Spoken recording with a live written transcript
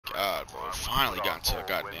Finally got into the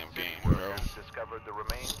goddamn game, bro.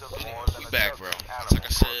 We back, bro. It's like I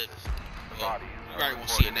said, well, you probably won't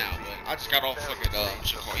see it now, but I just got off fucking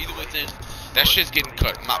either way, then that shit's getting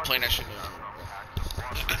cut. I'm not playing that shit no more,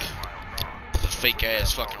 bro. The fake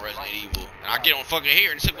ass fucking Resident Evil. And I get on fucking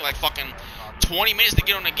here and it took me like fucking 20 minutes to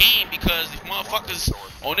get on the game because these motherfuckers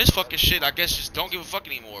on this fucking shit, I guess, just don't give a fuck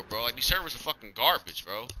anymore, bro. Like, these servers are fucking garbage,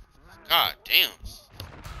 bro. God damn.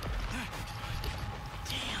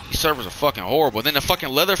 These servers are fucking horrible. Then the fucking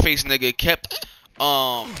Leatherface nigga kept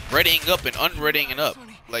readying up and unreadying up.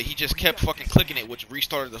 Like, he just kept fucking clicking it, which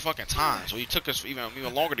restarted the fucking time. So he took us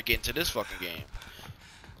even longer to get into this fucking game.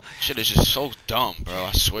 Shit is just so dumb, bro.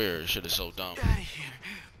 I swear, this shit is so dumb.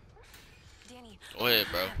 Go ahead,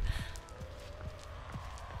 bro.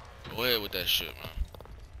 Go ahead with that shit, man.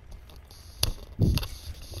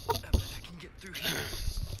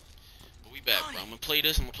 But we back, bro. I'm gonna play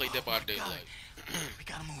this. I'm gonna play Dead by Daylight. We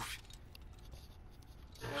gotta move.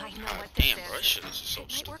 God damn, bro. This shit is just so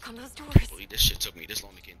stupid. Believe this shit took me this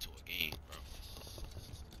long to get into a game, bro.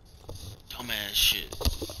 Dumbass shit.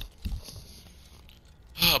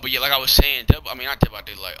 But yeah, like I was saying, not Dead by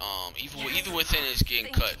Daylight. Evil Within is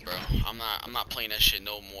getting cut, bro. I'm not playing that shit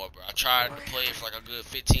no more, bro. I tried to play it for like a good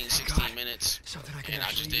 15, 16 minutes, and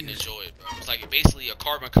I just didn't enjoy it, bro. It's like basically a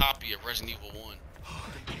carbon copy of Resident Evil 1,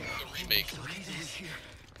 the remake.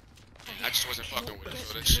 And I just wasn't fucking with it.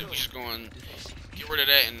 So that shit, we just going get rid of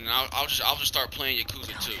that, and I'll just start playing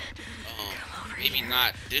Yakuza 2. Maybe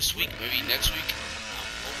not this week, maybe next week.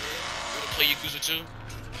 I'm gonna play Yakuza 2.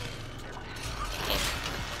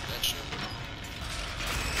 That shit.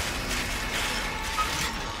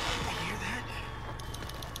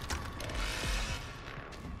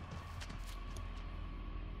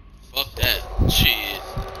 Fuck that shit.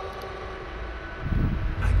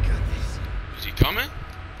 I got this. Is he coming?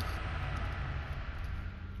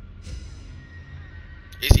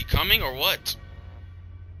 Is he coming or what?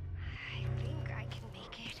 I think I can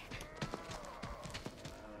make it.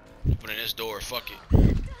 Opening this door, fuck it.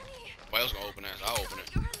 Nobody else gonna open that, so I'll open it.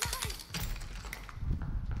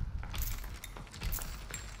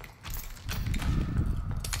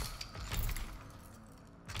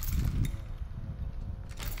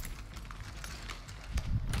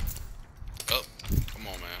 Oh, come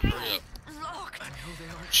on, man. Hurry up.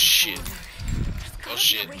 Shit. Oh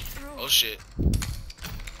shit. Oh shit.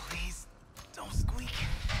 Please, don't squeak.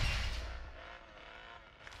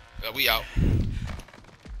 We out.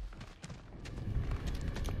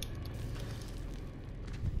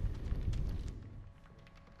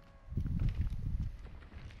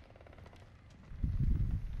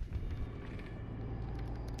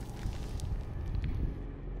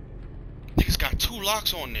 Niggas got 2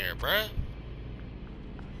 locks on there, bruh.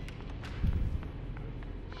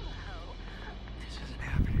 This isn't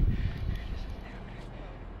happening.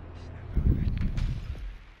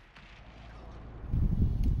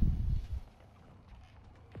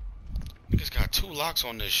 Niggas got 2 locks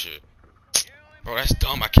on this shit. Bro, that's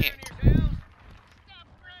dumb. I can't.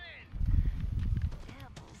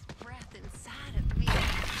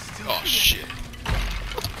 Oh shit.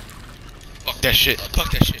 Fuck that shit.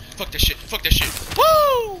 Fuck that shit. Fuck that shit. Fuck that shit.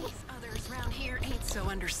 Woo! These others around here ain't so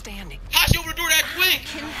understanding. How'd she open the door that quick?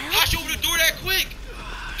 How'd she open the door that quick?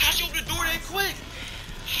 How'd she open the door that quick?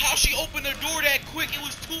 How'd she open the door that quick? It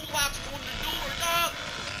was 2 locks on the door, dog.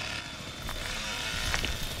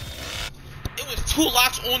 It was 2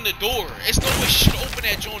 locks on the door. It's no way she should open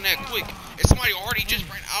that joint that quick. And somebody already just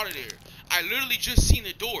ran out of there. I literally just seen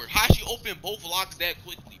the door. How'd she open both locks that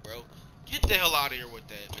quickly, bro? Get the hell out of here with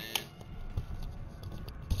that, man.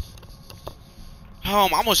 Oh,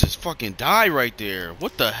 I almost just fucking died right there.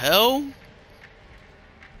 What the hell?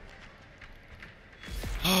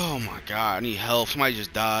 Oh my god, I need help. Somebody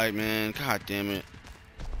just died, man. God damn it.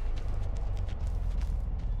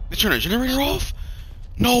 They turned the generator off?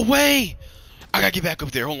 No way! I gotta get back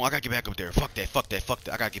up there. Hold on, I gotta get back up there. Fuck that, fuck that, fuck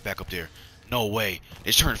that. I gotta get back up there. No way.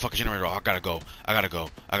 They turned the fucking generator off. I gotta go. I gotta go.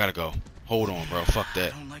 I gotta go. Hold on, bro. Fuck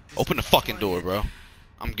that. Open the fucking door, bro.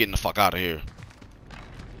 I'm getting the fuck out of here.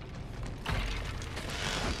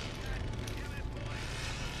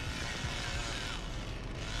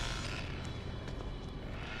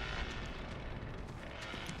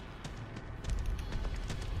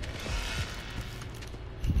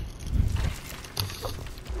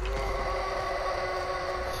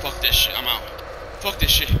 Fuck this shit. I'm out. Fuck this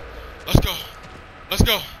shit. Let's go. Let's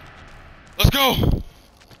go. Let's go.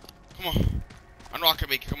 Come on. I know I can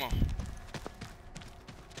make it. Come on.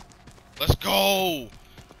 Let's go.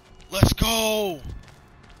 Let's go.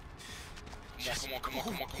 Come on, come on,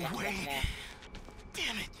 come on, come on, come on, come on, come on.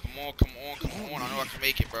 Damn it. Come on, come on, come on. I know I can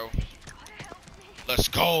make it, bro. Let's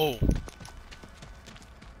go.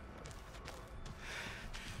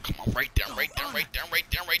 Come on, right there, right there, right there, right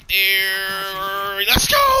there, right there. Let's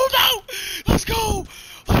go, Mo. Let's go.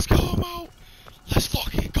 Let's go, Mo. Let's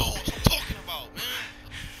fucking go. That's what I'm talking about, man.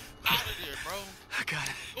 Out of there, bro. I got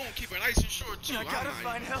it. We're gonna keep it nice and short, too. I gotta I'm not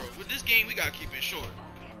find even, help. bro. With this game, we gotta keep it short.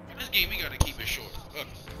 With this game, we gotta keep it short. Look.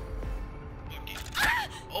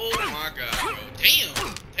 Oh my god, bro. Damn.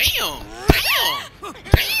 Damn. Damn.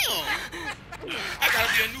 Damn. I gotta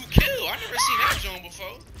be a new kill. I never seen that zone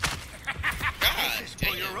before. God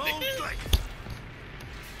damn, Your own nigga. fight.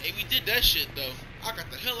 Hey, we did that shit though. I got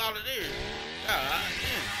the hell out of there. God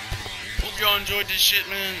damn. Hope y'all enjoyed this shit,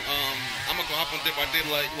 man. I'm gonna go hop on Dead by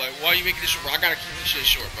Daylight. Like, why are you making this short, bro? I gotta keep this shit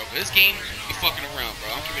short, bro. But this game, you fucking around,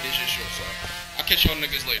 bro. I'm keeping this shit short, so I'll catch y'all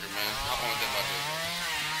niggas later, man. Hop on Dead by Daylight.